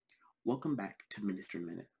Welcome back to Ministry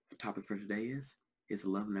Minute. The topic for today is His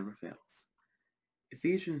love never fails.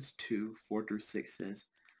 Ephesians 2 4 through 6 says,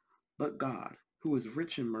 But God, who is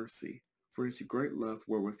rich in mercy, for his great love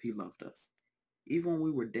wherewith he loved us, even when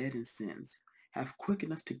we were dead in sins, hath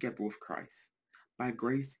quickened us together with Christ. By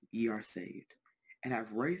grace ye are saved, and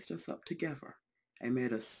hath raised us up together, and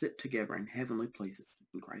made us sit together in heavenly places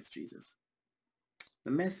in Christ Jesus.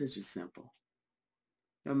 The message is simple.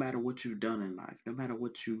 No matter what you've done in life, no matter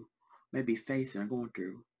what you may be facing or going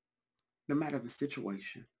through, no matter the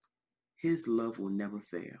situation, his love will never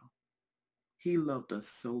fail. He loved us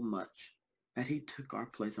so much that he took our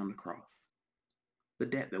place on the cross. The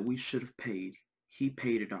debt that we should have paid, he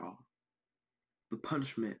paid it all. The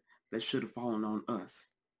punishment that should have fallen on us,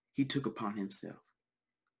 he took upon himself.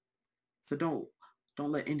 So don't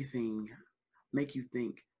let anything make you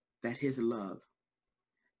think that his love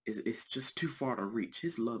is just too far to reach.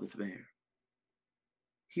 His love is there.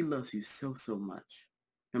 He loves you so much.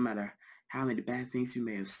 No matter how many bad things you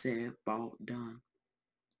may have said, thought, done,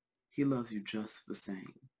 he loves you just the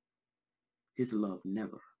same. His love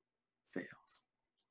never fails.